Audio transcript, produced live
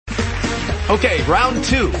Okay, round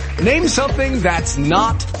 2. Name something that's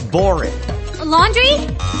not boring. A laundry?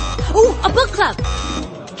 Ooh, a book club.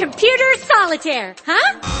 Computer solitaire,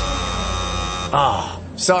 huh? Ah,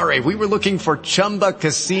 sorry, we were looking for Chumba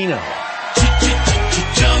Casino.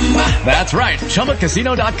 That's right,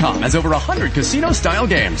 ChumbaCasino.com has over 100 casino-style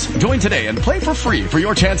games. Join today and play for free for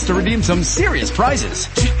your chance to redeem some serious prizes.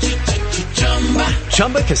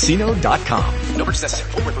 ChumbaCasino.com. No purchase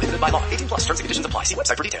necessary. Void where prohibited by law. 18+ terms and conditions apply. See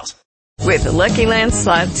website for details. With the Lucky Land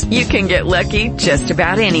Slots, you can get lucky just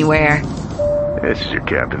about anywhere. This is your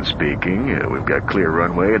captain speaking. We've got clear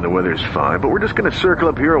runway and the weather's fine, but we're just going to circle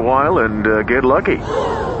up here a while and get lucky.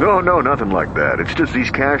 No, nothing like that. It's just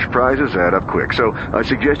these cash prizes add up quick. So I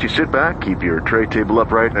suggest you sit back, keep your tray table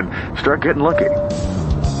upright, and start getting lucky.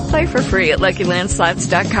 Play for free at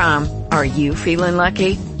LuckyLandSlots.com. Are you feeling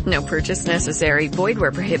lucky? No purchase necessary. Void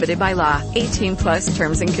where prohibited by law. 18+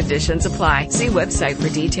 terms and conditions apply. See website for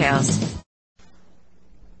details.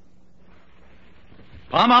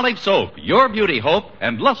 Palmolive Soap, your beauty hope,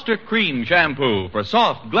 and Luster Cream Shampoo for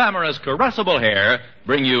soft, glamorous, caressable hair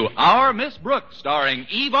bring you Our Miss Brooks, starring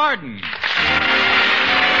Eve Arden.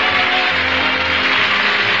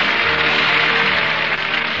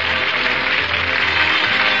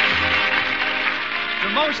 To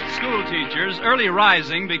most school teachers, early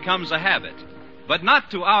rising becomes a habit. But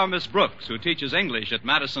not to our Miss Brooks, who teaches English at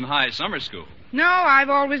Madison High Summer School. No, I've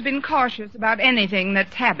always been cautious about anything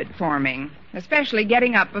that's habit-forming, especially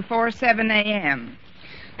getting up before 7 a.m.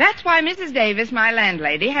 That's why Mrs. Davis, my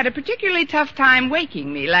landlady, had a particularly tough time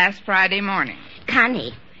waking me last Friday morning.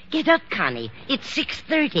 Connie, get up, Connie. It's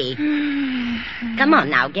 6:30. Come on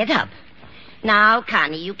now, get up. Now,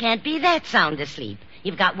 Connie, you can't be that sound asleep.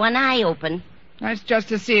 You've got one eye open. That's just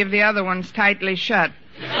to see if the other one's tightly shut.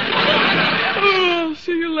 Oh,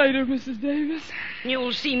 see you later, Mrs. Davis.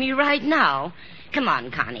 You'll see me right now. Come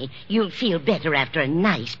on, Connie. You'll feel better after a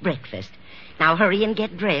nice breakfast. Now hurry and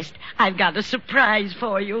get dressed. I've got a surprise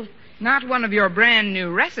for you. Not one of your brand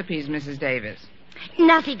new recipes, Mrs. Davis.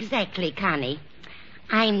 Not exactly, Connie.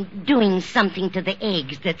 I'm doing something to the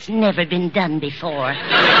eggs that's never been done before.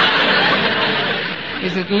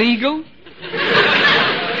 Is it legal?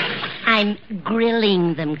 I'm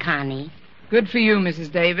grilling them, Connie. Good for you,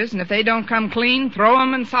 Mrs. Davis. And if they don't come clean, throw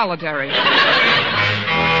them in solitary.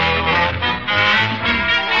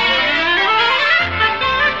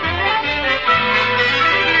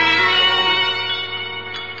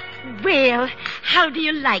 Well, how do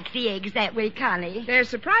you like the eggs that way, Connie? They're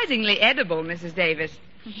surprisingly edible, Mrs. Davis.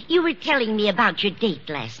 You were telling me about your date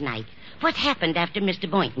last night. What happened after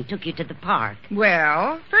Mr. Boynton took you to the park?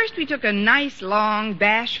 Well, first we took a nice, long,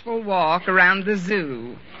 bashful walk around the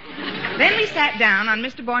zoo. Then we sat down on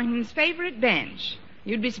Mr. Boynton's favorite bench.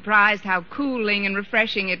 You'd be surprised how cooling and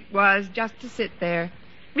refreshing it was just to sit there.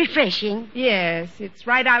 Refreshing? Yes, it's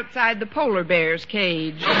right outside the polar bear's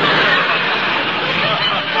cage. Oh,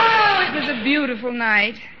 it was a beautiful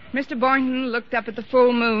night. Mr. Boynton looked up at the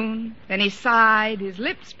full moon. Then he sighed, his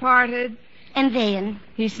lips parted. And then?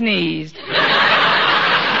 He sneezed.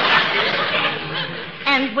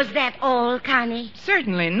 And was that all, Connie?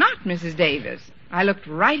 Certainly not, Mrs. Davis. I looked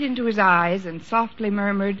right into his eyes and softly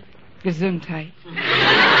murmured, Gesundheit.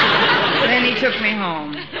 Then he took me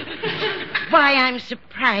home. Why, I'm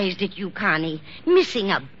surprised at you, Connie,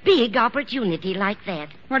 missing a big opportunity like that.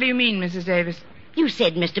 What do you mean, Mrs. Davis? You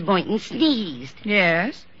said Mr. Boynton sneezed.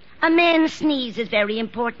 Yes? A man's sneeze is very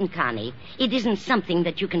important, Connie. It isn't something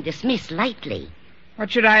that you can dismiss lightly.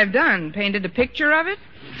 What should I have done? Painted a picture of it?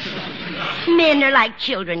 Men are like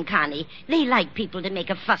children, Connie. They like people to make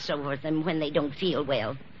a fuss over them when they don't feel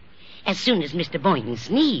well. As soon as Mr. Boynton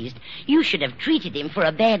sneezed, you should have treated him for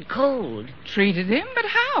a bad cold. Treated him? But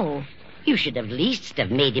how? You should have at least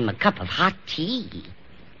have made him a cup of hot tea.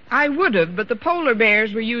 I would have, but the polar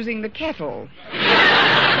bears were using the kettle.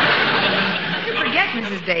 You forget,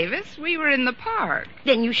 Mrs. Davis, we were in the park.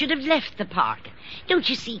 Then you should have left the park. Don't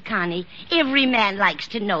you see, Connie? Every man likes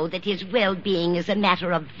to know that his well-being is a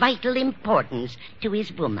matter of vital importance to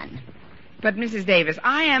his woman. But, Mrs. Davis,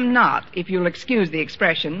 I am not, if you'll excuse the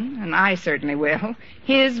expression, and I certainly will,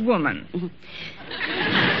 his woman.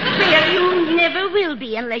 Well, you never will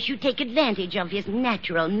be unless you take advantage of his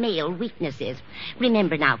natural male weaknesses.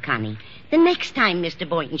 Remember now, Connie, the next time Mr.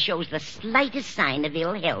 Boynton shows the slightest sign of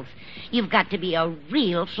ill health, you've got to be a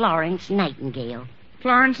real Florence Nightingale.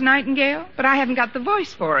 Florence Nightingale? But I haven't got the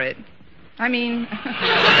voice for it. I mean...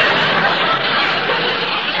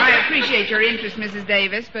 I appreciate your interest, Mrs.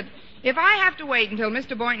 Davis, but if I have to wait until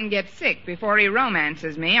Mr. Boynton gets sick before he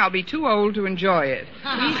romances me, I'll be too old to enjoy it.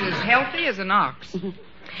 He's as healthy as an ox.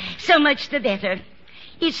 So much the better.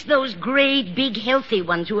 It's those great, big, healthy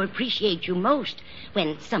ones who appreciate you most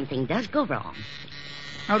when something does go wrong.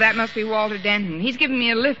 Oh, that must be Walter Denton. He's giving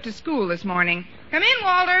me a lift to school this morning. Come in,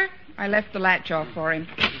 Walter. I left the latch off for him.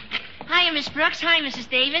 Hiya, Miss Brooks. Hi, Mrs.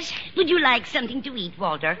 Davis. Would you like something to eat,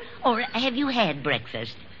 Walter? Or have you had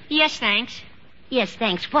breakfast? Yes, thanks. Yes,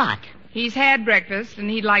 thanks. What? He's had breakfast, and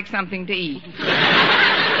he'd like something to eat.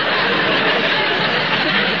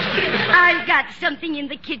 I've got something in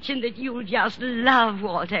the kitchen that you'll just love,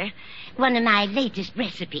 Walter. One of my latest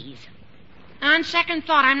recipes. On second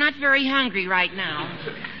thought, I'm not very hungry right now.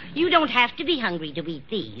 You don't have to be hungry to eat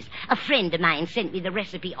these. A friend of mine sent me the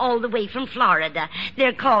recipe all the way from Florida.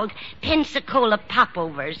 They're called Pensacola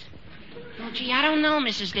Popovers. Oh, gee, I don't know,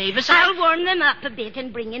 Mrs. Davis. I'll warm them up a bit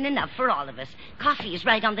and bring in enough for all of us. Coffee is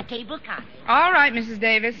right on the table, Connie. All right, Mrs.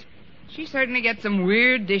 Davis. She certainly gets some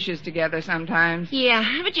weird dishes together sometimes.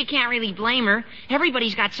 Yeah, but you can't really blame her.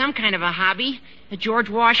 Everybody's got some kind of a hobby. George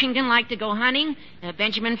Washington liked to go hunting.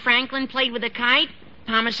 Benjamin Franklin played with a kite.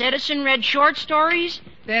 Thomas Edison read short stories.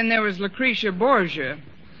 Then there was Lucretia Borgia.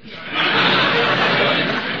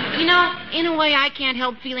 You know, in a way, I can't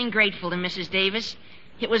help feeling grateful to Mrs. Davis.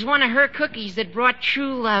 It was one of her cookies that brought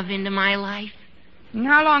true love into my life. And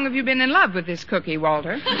how long have you been in love with this cookie,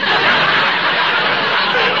 Walter?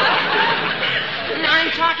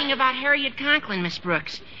 I'm talking about Harriet Conklin, Miss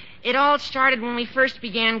Brooks. It all started when we first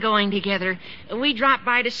began going together. We dropped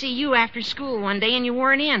by to see you after school one day, and you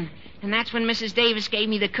weren't in. And that's when Mrs. Davis gave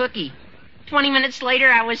me the cookie. 20 minutes later,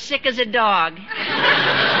 I was sick as a dog.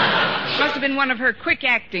 Must have been one of her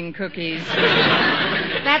quick-acting cookies.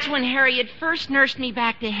 That's when Harriet first nursed me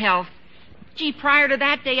back to health. Gee, prior to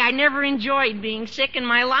that day, I never enjoyed being sick in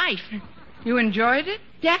my life. You enjoyed it?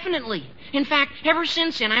 Definitely. In fact, ever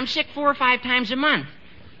since then, I'm sick 4 or 5 times a month.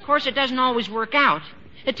 Of course, it doesn't always work out.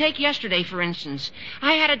 Take yesterday, for instance.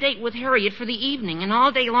 I had a date with Harriet for the evening, and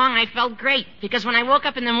all day long I felt great, because when I woke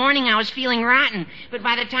up in the morning, I was feeling rotten. But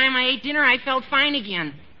by the time I ate dinner, I felt fine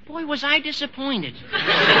again. Boy, was I disappointed.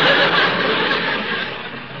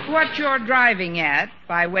 What you're driving at,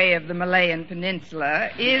 by way of the Malayan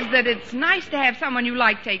Peninsula, is that it's nice to have someone you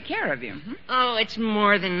like take care of you. Oh, it's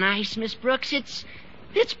more than nice, Miss Brooks. It's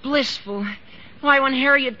blissful. Why, when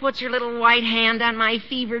Harriet puts her little white hand on my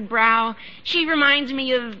fevered brow, she reminds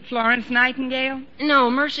me of... Florence Nightingale? No,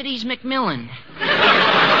 Mercedes McMillan.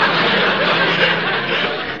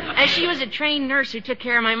 She was a trained nurse who took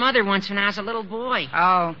care of my mother once when I was a little boy.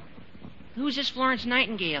 Oh. Who's this Florence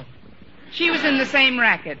Nightingale? She was in the same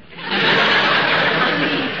racket.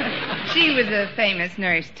 She was a famous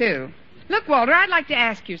nurse, too. Look, Walter, I'd like to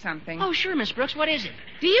ask you something. Oh, sure, Miss Brooks. What is it?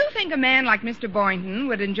 Do you think a man like Mr. Boynton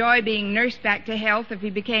would enjoy being nursed back to health if he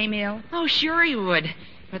became ill? Oh, sure he would.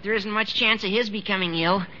 But there isn't much chance of his becoming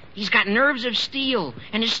ill. He's got nerves of steel,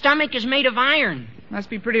 and his stomach is made of iron. Must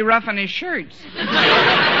be pretty rough on his shirts. You know,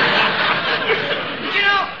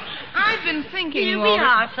 I've been thinking, Here Walter... we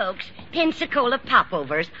are, folks. Pensacola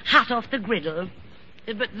Popovers, hot off the griddle.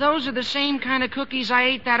 But those are the same kind of cookies I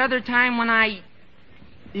ate that other time when I...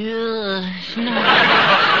 No.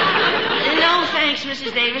 No, thanks,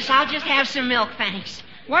 Mrs. Davis. I'll just have some milk, thanks.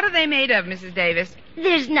 What are they made of, Mrs. Davis?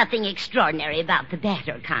 There's nothing extraordinary about the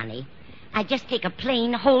batter, Connie. I just take a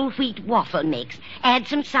plain whole wheat waffle mix, add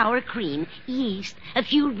some sour cream, yeast, a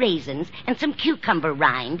few raisins, and some cucumber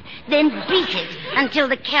rind, then beat it until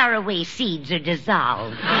the caraway seeds are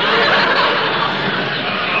dissolved.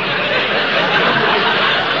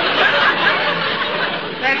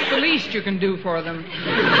 That's the least you can do for them.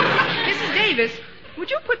 Mrs. Davis, would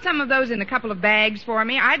you put some of those in a couple of bags for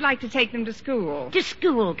me? I'd like to take them to school. To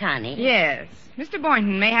school, Connie? Yes. Mr.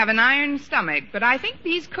 Boynton may have an iron stomach, but I think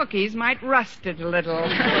these cookies might rust it a little.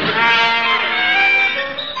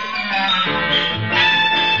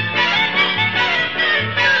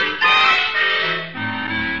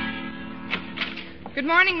 Good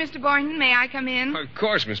morning, Mr. Boynton. May I come in? Of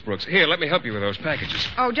course, Miss Brooks. Here, let me help you with those packages.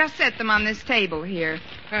 Oh, just set them on this table here.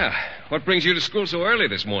 What brings you to school so early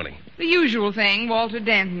this morning? The usual thing, Walter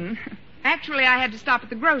Denton. Actually, I had to stop at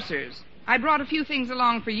the grocer's. I brought a few things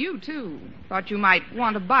along for you, too. Thought you might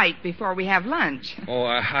want a bite before we have lunch. Oh,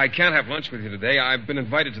 I can't have lunch with you today. I've been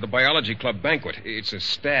invited to the biology club banquet. It's a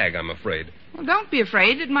stag, I'm afraid. Well, don't be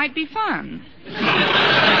afraid. It might be fun.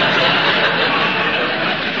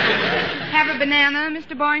 Have a banana,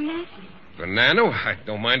 Mr. Boynton? Banana? I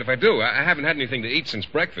don't mind if I do. I haven't had anything to eat since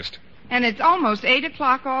breakfast. And it's almost 8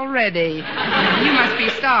 o'clock already. You must be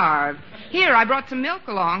starved. Here, I brought some milk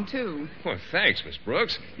along, too. Well, thanks, Miss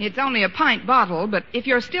Brooks. It's only a pint bottle, but if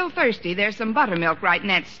you're still thirsty, there's some buttermilk right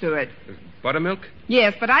next to it. Buttermilk?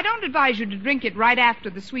 Yes, but I don't advise you to drink it right after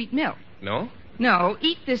the sweet milk. No? No,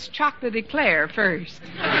 eat this chocolate eclair first.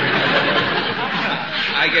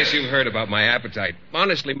 I guess you've heard about my appetite.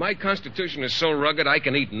 Honestly, my constitution is so rugged I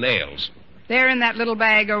can eat nails. They're in that little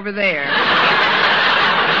bag over there.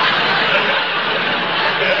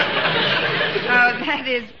 That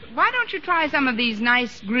is, why don't you try some of these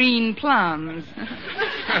nice green plums?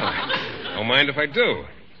 Well, don't mind if I do.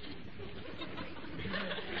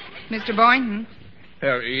 Mr. Boynton,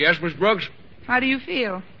 Yes, Miss Brooks? how do you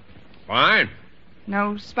feel? Fine.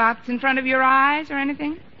 No spots in front of your eyes or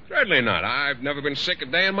anything? Certainly not. I've never been sick a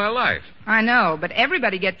day in my life. I know, but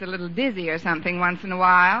everybody gets a little dizzy or something once in a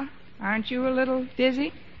while. Aren't you a little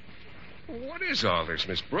dizzy? What is all this,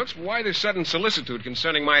 Miss Brooks? Why this sudden solicitude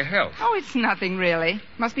concerning my health? Oh, it's nothing really.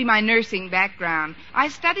 Must be my nursing background. I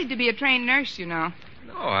studied to be a trained nurse, you know.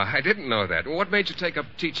 No, I didn't know that. What made you take up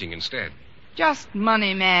teaching instead? Just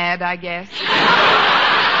money mad, I guess.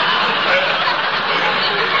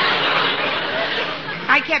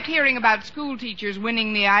 I kept hearing about school teachers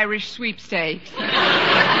winning the Irish sweepstakes. Well,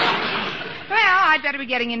 I'd better be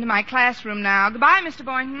getting into my classroom now. Goodbye, Mr.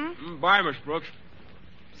 Boynton. Bye, Miss Brooks.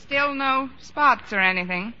 Still no spots or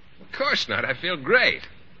anything. Of course not. I feel great.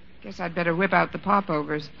 Guess I'd better whip out the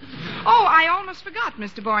popovers. Oh, I almost forgot,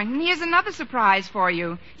 Mr. Boynton. Here's another surprise for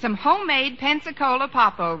you. Some homemade Pensacola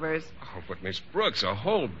popovers. Oh, but Miss Brooks, a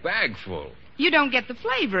whole bag full. You don't get the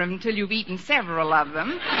flavor until you've eaten several of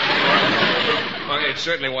them. Oh, it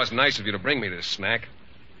certainly was nice of you to bring me this snack.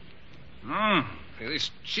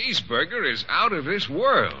 This cheeseburger is out of this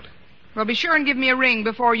world. Well, be sure and give me a ring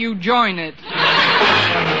before you join it.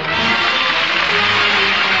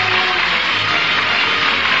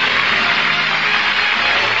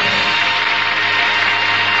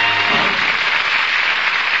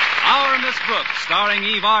 Our Miss Brooks, starring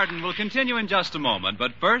Eve Arden, will continue in just a moment.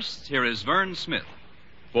 But first, here is Vern Smith.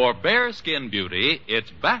 For bare skin beauty,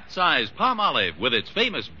 it's Bath-Size Palmolive with its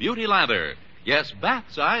famous beauty lather. Yes,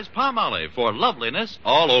 Bath-Size Palmolive for loveliness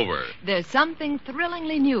all over. There's something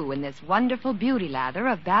thrillingly new in this wonderful beauty lather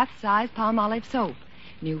of Bath-Size Palmolive soap.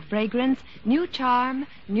 New fragrance, new charm,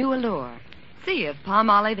 new allure. See if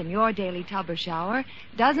Palmolive in your daily tub or shower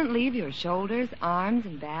doesn't leave your shoulders, arms,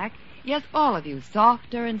 and back, yes, all of you,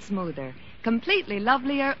 softer and smoother, completely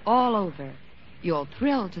lovelier all over. You'll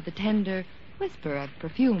thrill to the tender whisper of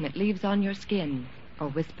perfume it leaves on your skin, a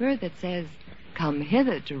whisper that says, "Come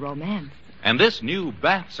hither to romance." And this new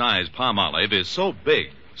Bath-Size Palmolive is so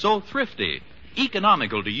big, so thrifty,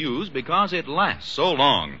 economical to use because it lasts so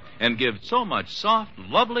long and gives so much soft,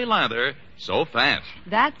 lovely lather so fast.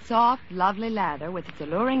 That soft, lovely lather with its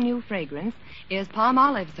alluring new fragrance is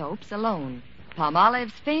Palmolive soaps alone.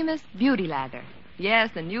 Palmolive's famous beauty lather.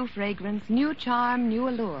 Yes, a new fragrance, new charm, new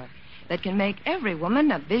allure that can make every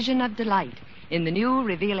woman a vision of delight in the new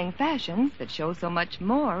revealing fashions that show so much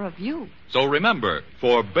more of you. So remember,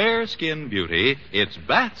 for bare skin beauty, it's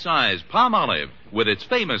Bath-Size Palmolive with its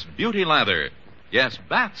famous beauty lather. Yes,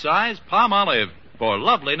 Bath-Size Palmolive for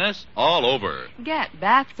loveliness all over. Get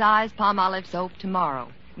Bath-Size Palmolive soap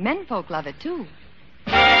tomorrow. Menfolk love it, too.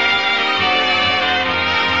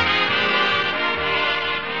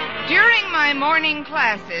 During my morning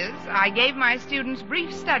classes, I gave my students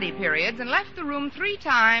brief study periods and left the room 3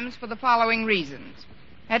 times for the following reasons.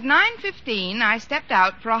 At 9:15, I stepped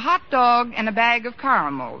out for a hot dog and a bag of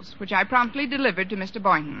caramels, which I promptly delivered to Mr.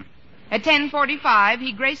 Boynton. At 10:45,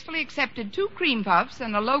 he gracefully accepted 2 cream puffs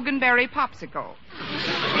and a Loganberry popsicle.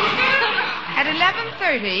 At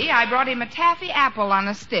 11:30, I brought him a taffy apple on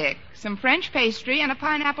a stick, some French pastry, and a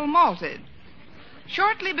pineapple malted.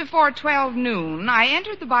 Shortly before 12 noon, I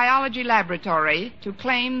entered the biology laboratory to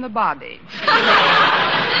claim the body.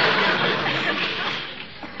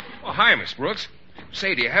 Oh, hi, Miss Brooks.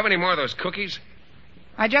 Say, do you have any more of those cookies?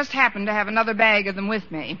 I just happened to have another bag of them with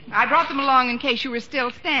me. I brought them along in case you were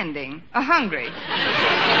still standing. Hungry.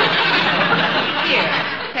 Here,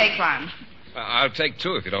 take one. I'll take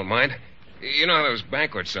 2 if you don't mind. You know how those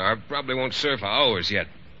banquets are. Probably won't serve for hours yet.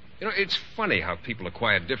 You know, it's funny how people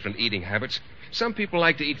acquire different eating habits. Some people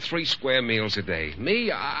like to eat 3 square meals a day. Me,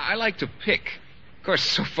 I like to pick. Of course,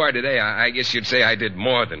 so far today, I guess you'd say I did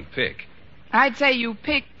more than pick. I'd say you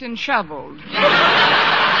picked and shoveled.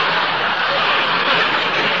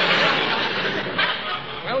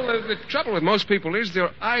 Well, the trouble with most people is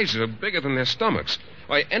their eyes are bigger than their stomachs.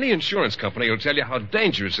 Why, any insurance company will tell you how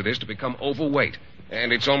dangerous it is to become overweight.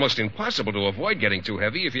 And it's almost impossible to avoid getting too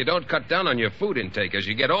heavy if you don't cut down on your food intake as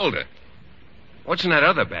you get older. What's in that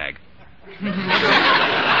other bag? It's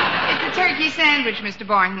a turkey sandwich, Mr.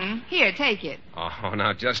 Boynton. Here, take it. Oh,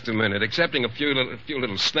 now, just a minute. Accepting a few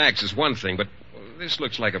little snacks is one thing, but this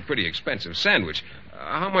looks like a pretty expensive sandwich.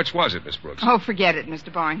 How much was it, Miss Brooks? Oh, forget it,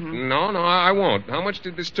 Mr. Boynton. No, I won't. How much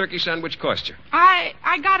did this turkey sandwich cost you? I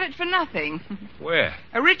got it for nothing. Where?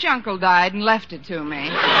 A rich uncle died and left it to me.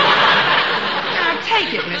 Now,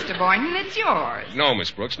 take it, Mr. Boynton. It's yours. No,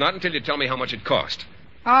 Miss Brooks, not until you tell me how much it cost.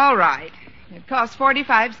 All right. It cost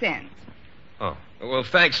 45 cents. Oh, well,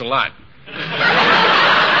 thanks a lot.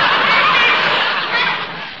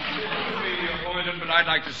 But I'd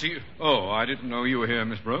like to see you. Oh, I didn't know you were here,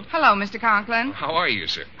 Miss Brooks. Hello, Mr. Conklin. How are you,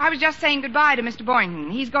 sir? I was just saying goodbye to Mr.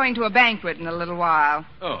 Boynton. He's going to a banquet in a little while.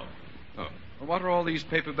 Oh. Well, what are all these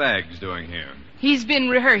paper bags doing here? He's been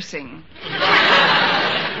rehearsing.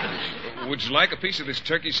 Would you like a piece of this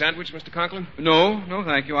turkey sandwich, Mr. Conklin? No,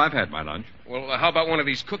 thank you. I've had my lunch. Well, how about one of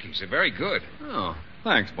these cookies? They're very good. Oh,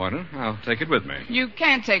 thanks, Boynton. I'll take it with me. You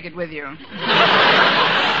can't take it with you.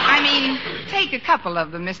 I mean, take a couple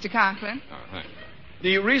of them, Mr. Conklin. Oh, thanks.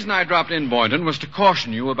 The reason I dropped in, Boynton, was to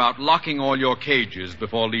caution you about locking all your cages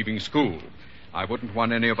before leaving school. I wouldn't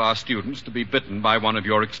want any of our students to be bitten by one of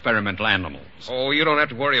your experimental animals. Oh, you don't have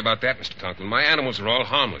to worry about that, Mr. Conklin. My animals are all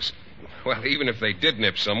harmless. Well, even if they did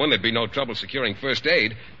nip someone, there'd be no trouble securing first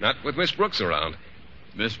aid. Not with Miss Brooks around.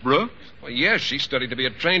 Miss Brooks? Well, yes, she studied to be a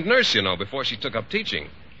trained nurse, before she took up teaching.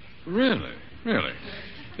 Really?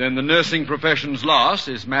 Then the nursing profession's loss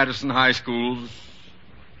is Madison High School's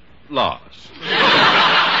loss.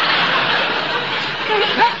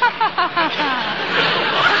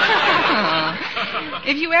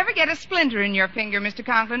 If you ever get a splinter in your finger, Mr.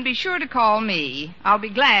 Conklin, be sure to call me. I'll be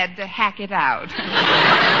glad to hack it out.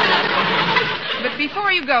 But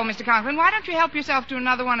before you go, Mr. Conklin, why don't you help yourself to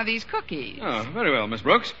another one of these cookies? Oh, very well, Miss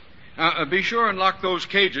Brooks. Be sure and lock those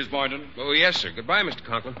cages, Boynton. Oh, yes, sir. Goodbye, Mr.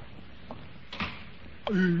 Conklin.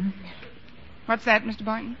 What's that, Mr.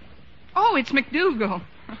 Boynton? Oh, it's McDougal.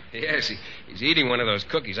 Yes, he's eating one of those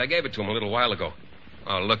cookies. I gave it to him a little while ago.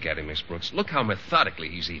 Oh, look at him, Miss Brooks. Look how methodically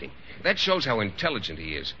he's eating. That shows how intelligent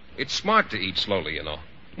he is. It's smart to eat slowly,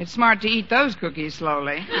 It's smart to eat those cookies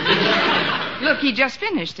slowly. Look, he just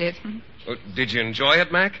finished it. Oh, did you enjoy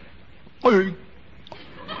it, Mac? Oh,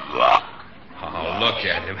 look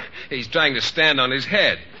at him. He's trying to stand on his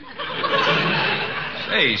head.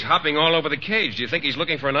 Hey, he's hopping all over the cage. Do you think he's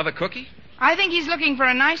looking for another cookie? I think he's looking for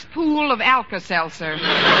a nice pool of Alka-Seltzer.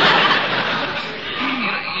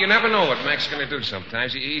 You never know what Mac's going to do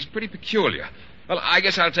sometimes. He's pretty peculiar. Well, I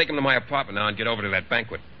guess I'll take him to my apartment now and get over to that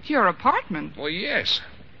banquet. Your apartment? Well, yes.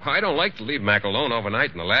 I don't like to leave Mac alone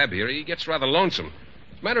overnight in the lab here. He gets rather lonesome.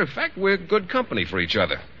 As a matter of fact, we're good company for each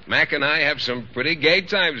other. Mac and I have some pretty gay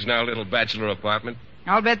times in our little bachelor apartment.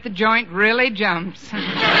 I'll bet the joint really jumps.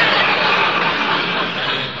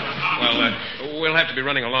 Well, we'll have to be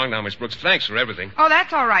running along now, Miss Brooks. Thanks for everything. Oh,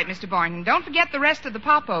 that's all right, Mr. Boynton. Don't forget the rest of the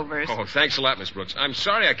popovers. Oh, thanks a lot, Miss Brooks. I'm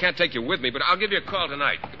sorry I can't take you with me, but I'll give you a call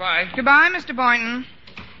tonight. Goodbye. Goodbye, Mr. Boynton.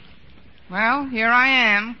 Well, here I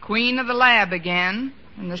am, queen of the lab again,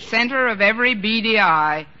 in the center of every beady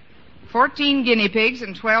eye. 14 guinea pigs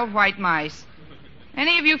and 12 white mice.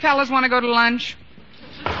 Any of you fellas want to go to lunch?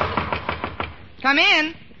 Come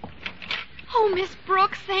in. Oh, Miss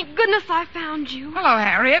Brooks, thank goodness I found you. Hello,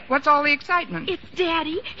 Harriet. What's all the excitement? It's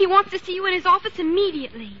Daddy. He wants to see you in his office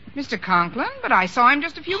immediately. Mr. Conklin? But I saw him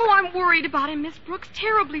just a few... Oh, I'm worried about him, Miss Brooks.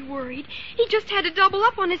 Terribly worried. He just had to double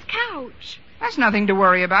up on his couch. That's nothing to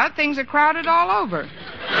worry about. Things are crowded all over.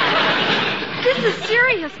 This is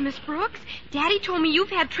serious, Miss Brooks. Daddy told me you've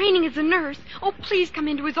had training as a nurse. Oh, please come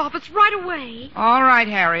into his office right away. All right,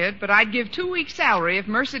 Harriet, but I'd give 2 weeks' salary if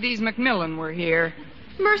Mercedes McMillan were here.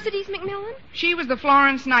 Mercedes McMillan? She was the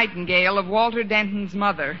Florence Nightingale of Walter Denton's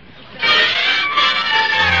mother.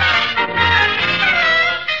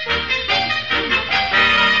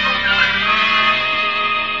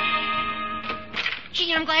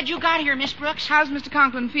 Gee, I'm glad you got here, Miss Brooks. How's Mr.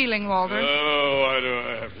 Conklin feeling, Walter? Oh, why do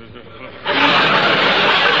I have to...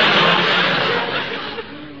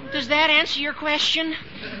 Does that answer your question?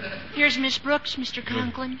 Here's Miss Brooks, Mr.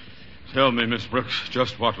 Conklin. Tell me, Miss Brooks,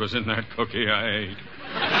 just what was in that cookie I ate.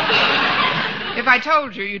 If I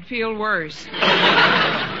told you, you'd feel worse.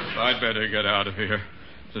 I'd better get out of here.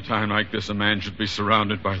 At a time like this, a man should be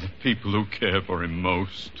surrounded by the people who care for him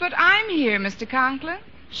most. But I'm here, Mr. Conklin.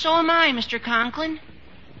 So am I, Mr. Conklin.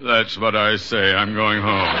 That's what I say. I'm going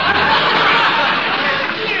home.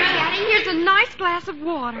 Here, Daddy, here's a nice glass of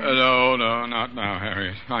water. No, not now,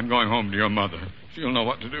 Harriet. I'm going home to your mother. She'll know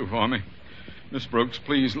what to do for me. Miss Brooks,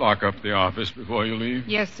 please lock up the office before you leave.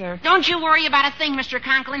 Yes, sir. Don't you worry about a thing, Mr.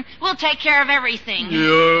 Conklin. We'll take care of everything. Yeah.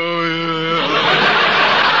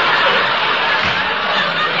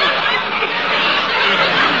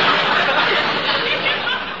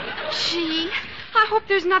 Gee, I hope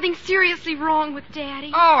there's nothing seriously wrong with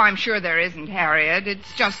Daddy. Oh, I'm sure there isn't, Harriet.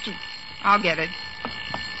 It's just... I'll get it.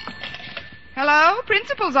 Hello?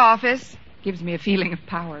 Principal's office. Gives me a feeling of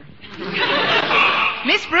power.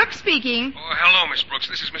 Miss Brooks speaking. Oh, hello, Miss Brooks.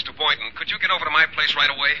 This is Mr. Boynton. Could you get over to my place right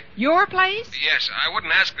away? Your place? Yes, I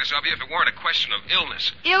wouldn't ask this of you if it weren't a question of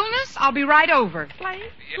illness. Illness? I'll be right over.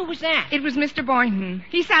 Who was that? It was Mr. Boynton.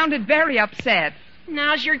 He sounded very upset.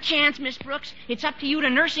 Now's your chance, Miss Brooks. It's up to you to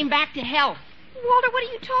nurse him back to health. Walter, what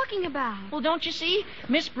are you talking about? Well, don't you see?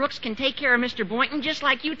 Miss Brooks can take care of Mr. Boynton just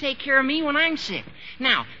like you take care of me when I'm sick.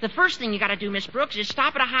 Now, the first thing you got to do, Miss Brooks, is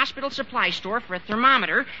stop at a hospital supply store for a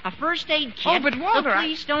thermometer, a first aid kit. Oh, but Walter,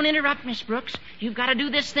 please don't interrupt, Miss Brooks. You've got to do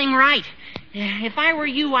this thing right. If I were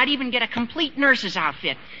you, I'd even get a complete nurse's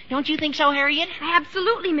outfit. Don't you think so, Harriet?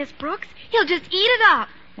 Absolutely, Miss Brooks. He'll just eat it up.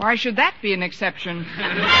 Why should that be an exception?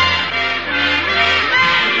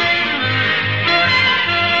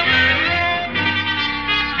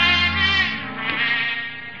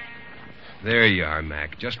 There you are,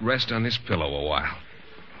 Mac. Just rest on this pillow a while.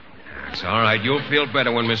 It's all right. You'll feel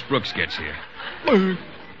better when Miss Brooks gets here. I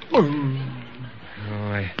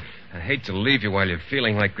hate to leave you while you're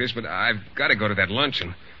feeling like this, but I've got to go to that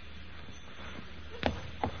luncheon.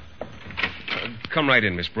 Come right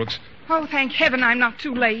in, Miss Brooks. Oh, thank heaven I'm not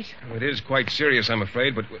too late. It is quite serious, I'm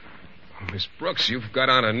afraid, but... Miss Brooks, you've got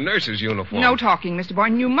on a nurse's uniform. No talking, Mr.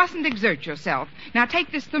 Boynton. You mustn't exert yourself. Now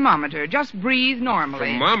take this thermometer. Just breathe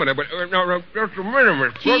normally. Thermometer? But, no, just a minute,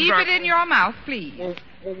 Miss Brooks. Keep it in your mouth, please. Well,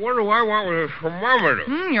 what do I want with a thermometer?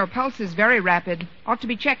 Your pulse is very rapid. Ought to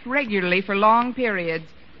be checked regularly for long periods.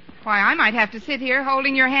 Why, I might have to sit here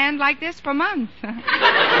holding your hand like this for months. Or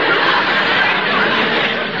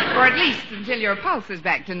at least until your pulse is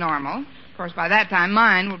back to normal. Of course, by that time,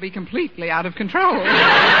 mine will be completely out of control.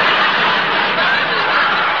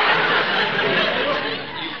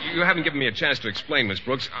 You haven't given me a chance to explain, Miss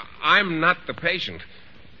Brooks. I'm not the patient.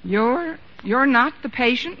 You're not the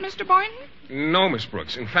patient, Mr. Boynton? No, Miss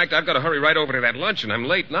Brooks. In fact, I've got to hurry right over to that luncheon. I'm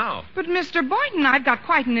late now. But, Mr. Boynton, I've got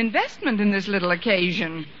quite an investment in this little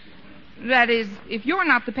occasion. That is, if you're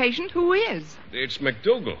not the patient, who is? It's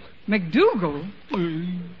McDougal. McDougal?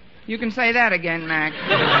 You can say that again, Mac.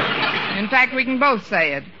 In fact, we can both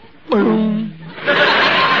say it.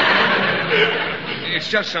 It's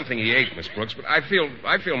just something he ate, Miss Brooks, but I feel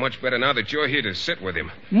much better now that you're here to sit with him.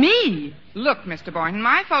 Me? Look, Mr. Boynton,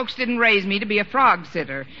 my folks didn't raise me to be a frog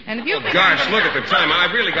sitter. And if you think gosh, look at the time.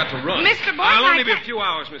 I've really got to run. Mr. Boynton, I'll only be a few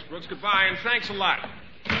hours, Miss Brooks. Goodbye, and thanks a lot.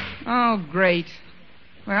 Oh, great.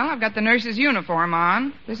 Well, I've got the nurse's uniform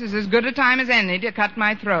on. This is as good a time as any to cut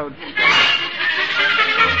my throat.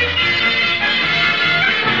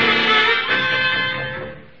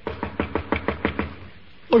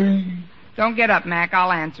 Don't get up, Mac.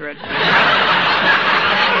 I'll answer it. Oh,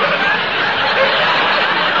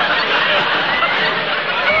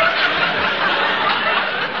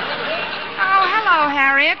 hello,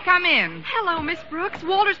 Harriet. Come in. Hello, Miss Brooks.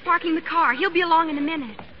 Walter's parking the car. He'll be along in a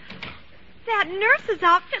minute. That nurse's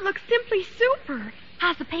outfit looks simply super.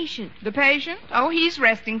 How's the patient? The patient? Oh, he's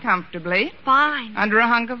resting comfortably. Fine. Under a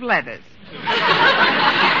hunk of lettuce. A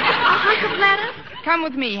hunk of lettuce? Come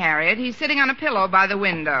with me, Harriet. He's sitting on a pillow by the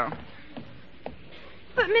window.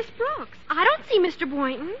 But, Miss Brooks, I don't see Mr.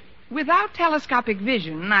 Boynton. Without telescopic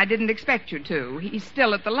vision, I didn't expect you to. He's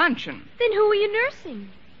still at the luncheon. Then who are you nursing?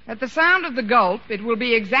 At the sound of the gulp, it will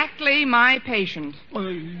be exactly my patient.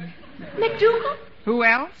 McDougal? Who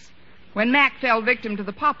else? When Mac fell victim to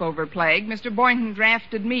the popover plague, Mr. Boynton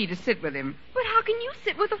drafted me to sit with him. But how can you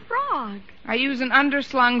sit with a frog? I use an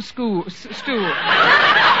underslung stool. Stool,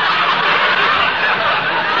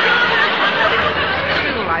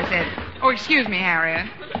 I said. Oh, excuse me, Harriet.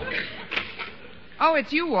 Oh,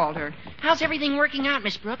 it's you, Walter. How's everything working out,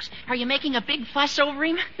 Miss Brooks? Are you making a big fuss over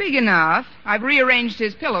him? Big enough. I've rearranged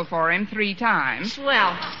his pillow for him 3 times.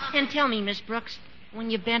 Swell. And tell me, Miss Brooks,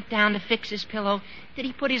 when you bent down to fix his pillow, did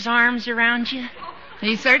he put his arms around you?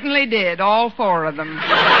 He certainly did, all 4 of them.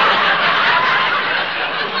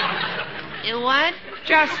 What?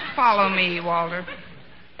 Just follow me, Walter.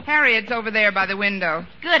 Harriet's over there by the window.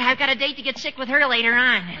 Good. I've got a date to get sick with her later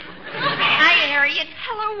on. Hi, Harriet.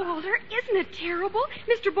 Hello, Walter. Isn't it terrible?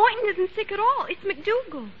 Mr. Boynton isn't sick at all. It's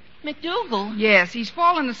McDougal. McDougal? Yes, he's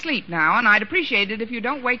fallen asleep now, and I'd appreciate it if you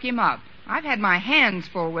don't wake him up. I've had my hands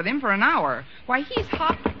full with him for an hour. Why, he's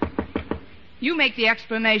hot. You make the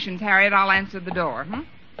explanations, Harriet. I'll answer the door.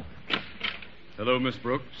 Hello, Miss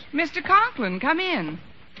Brooks. Mr. Conklin, come in.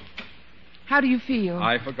 How do you feel?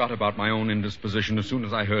 I forgot about my own indisposition as soon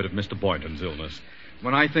as I heard of Mr. Boynton's illness.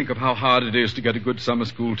 When I think of how hard it is to get a good summer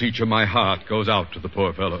school teacher, my heart goes out to the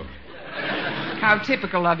poor fellow. How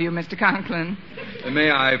typical of you, Mr. Conklin. May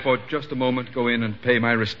I, for just a moment, go in and pay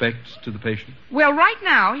my respects to the patient? Well, right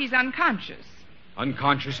now, he's unconscious.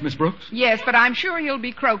 Unconscious, Miss Brooks? Yes, but I'm sure he'll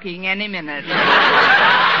be croaking any minute.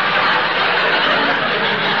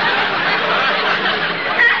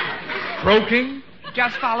 Croaking?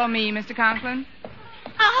 Just follow me, Mr. Conklin.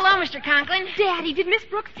 Oh, hello, Mr. Conklin. Daddy, did Miss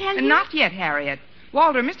Brooks tell you? Not yet, Harriet.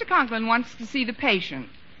 Walter, Mr. Conklin wants to see the patient.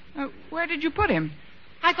 Where did you put him?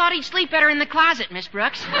 I thought he'd sleep better in the closet, Miss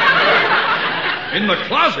Brooks. In the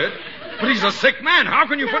closet? But he's a sick man. How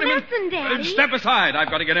can you put him in... Listen, Daddy. Step aside.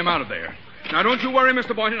 I've got to get him out of there. Now, don't you worry,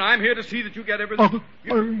 Mr. Boynton. I'm here to see that you get everything...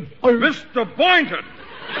 Mr. Boynton!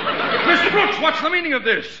 Miss Brooks, what's the meaning of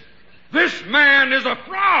this? This man is a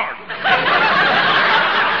fraud!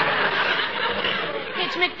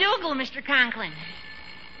 It's McDougal, Mr. Conklin.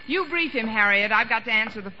 You brief him, Harriet. I've got to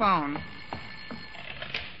answer the phone.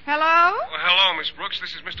 Hello? Well, hello, Miss Brooks.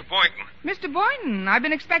 This is Mr. Boynton. Mr. Boynton, I've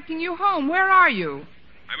been expecting you home. Where are you?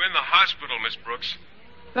 I'm in the hospital, Miss Brooks.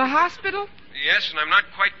 The hospital? Yes, and I'm not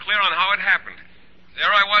quite clear on how it happened.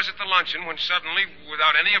 There I was at the luncheon when suddenly,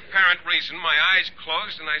 without any apparent reason, my eyes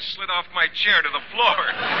closed and I slid off my chair to the floor.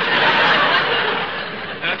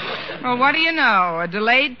 Well, what do you know? A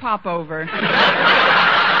delayed popover.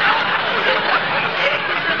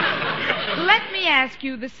 Let me ask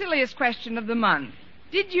you the silliest question of the month.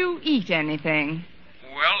 Did you eat anything?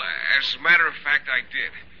 Well, as a matter of fact, I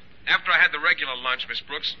did. After I had the regular lunch, Miss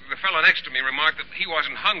Brooks, the fellow next to me remarked that he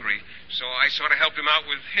wasn't hungry, so I sort of helped him out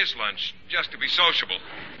with his lunch, just to be sociable.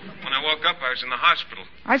 When I woke up, I was in the hospital.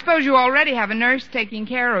 I suppose you already have a nurse taking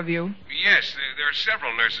care of you. Yes, there are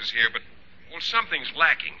several nurses here, but, well, something's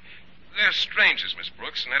lacking. They're strangers, Miss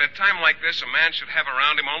Brooks, and at a time like this, a man should have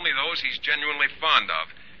around him only those he's genuinely fond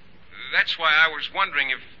of. That's why I was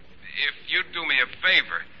wondering if you'd do me a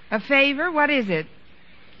favor. A favor? What is it?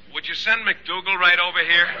 Would you send McDougal right over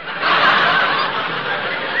here?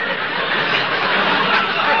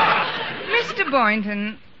 Mr.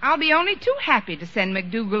 Boynton, I'll be only too happy to send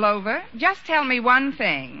McDougal over. Just tell me one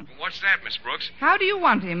thing. What's that, Miss Brooks? How do you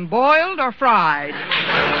want him, boiled or fried?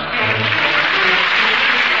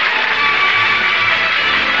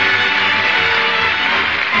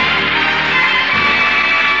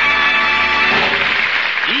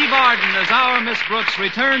 Eve Arden as our Miss Brooks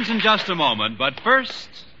returns in just a moment, but first...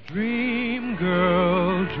 Dream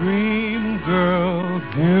girl,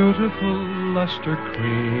 beautiful luster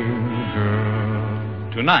cream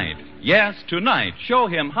girl. Tonight, yes, tonight, show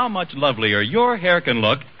him how much lovelier your hair can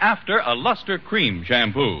look after a Luster Cream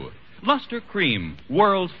shampoo. Luster Cream,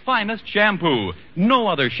 world's finest shampoo. No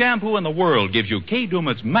other shampoo in the world gives you Kay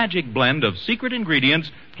Daumit's magic blend of secret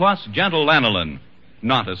ingredients plus gentle lanolin.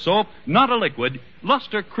 Not a soap, not a liquid.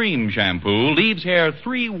 Luster Cream shampoo leaves hair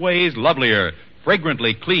 3 ways lovelier.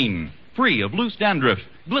 Fragrantly clean, free of loose dandruff,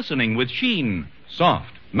 glistening with sheen,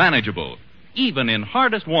 soft, manageable. Even in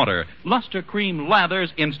hardest water, Luster Cream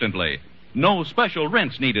lathers instantly. No special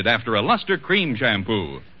rinse needed after a Luster Cream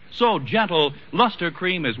shampoo. So gentle, Luster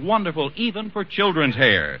Cream is wonderful even for children's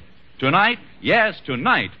hair. Tonight, yes,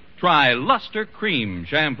 tonight, try Luster Cream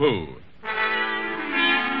shampoo.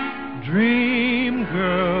 Dream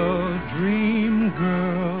girl,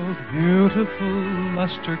 beautiful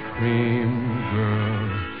luster cream girl,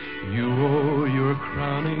 you owe your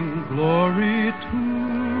crowning glory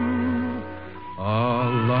to a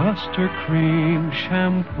luster cream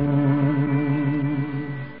shampoo.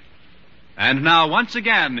 And now, once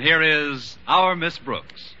again, here is our Miss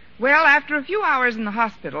Brooks. Well, after a few hours in the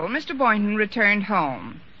hospital, Mr. Boynton returned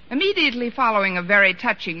home. Immediately following a very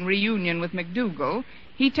touching reunion with McDougal,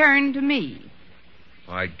 he turned to me.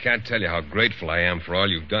 I can't tell you how grateful I am for all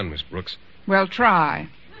you've done, Miss Brooks. Well, try.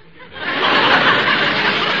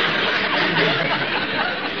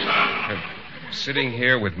 Sitting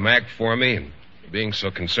here with Mac for me and being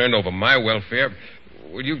so concerned over my welfare,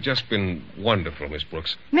 well, you've just been wonderful, Miss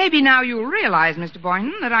Brooks. Maybe now you'll realize, Mr.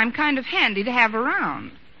 Boynton, that I'm kind of handy to have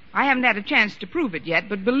around. I haven't had a chance to prove it yet,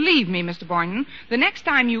 but believe me, Mr. Boynton, the next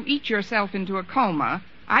time you eat yourself into a coma,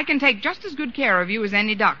 I can take just as good care of you as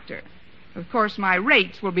any doctor. Of course, my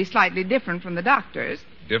rates will be slightly different from the doctor's.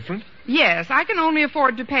 Different? Yes, I can only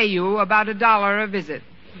afford to pay you about $1 a visit.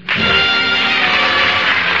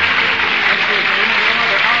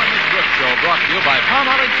 Show brought to you by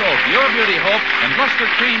Palmolive Soap, Your Beauty Hope, and Luster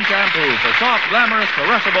Cream Shampoo for soft, glamorous,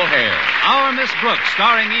 caressable hair. Our Miss Brooks,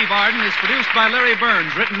 starring Eve Arden, is produced by Larry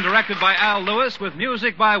Burns, written and directed by Al Lewis, with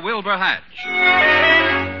music by Wilbur Hatch.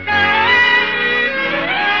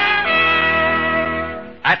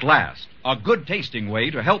 At last, a good-tasting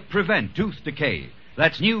way to help prevent tooth decay.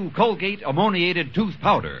 That's new Colgate ammoniated tooth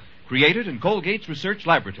powder, created in Colgate's research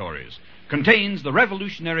laboratories. contains the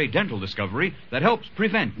revolutionary dental discovery that helps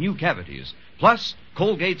prevent new cavities, plus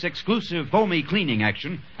Colgate's exclusive foamy cleaning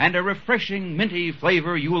action and a refreshing minty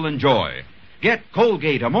flavor you'll enjoy. Get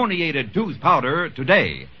Colgate ammoniated tooth powder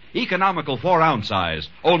today. Economical 4-ounce size,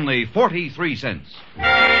 only 43 cents.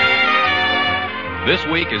 This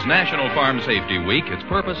week is National Farm Safety Week. Its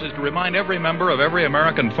purpose is to remind every member of every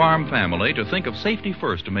American farm family to think of safety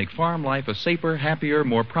first to make farm life a safer, happier,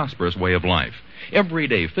 more prosperous way of life. Every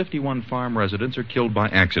day, 51 farm residents are killed by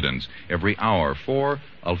accidents. Every hour, 4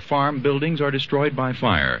 farm buildings are destroyed by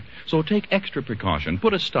fire. So take extra precaution.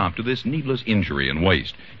 Put a stop to this needless injury and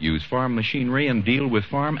waste. Use farm machinery and deal with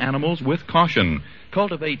farm animals with caution.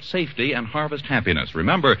 Cultivate safety and harvest happiness.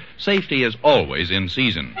 Remember, safety is always in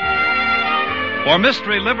season. For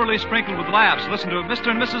mystery liberally sprinkled with laughs, listen to Mr.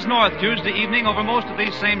 and Mrs. North Tuesday evening over most of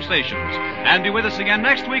these same stations. And be with us again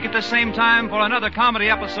next week at the same time for another comedy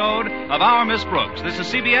episode of Our Miss Brooks. This is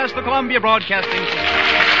CBS, the Columbia Broadcasting System.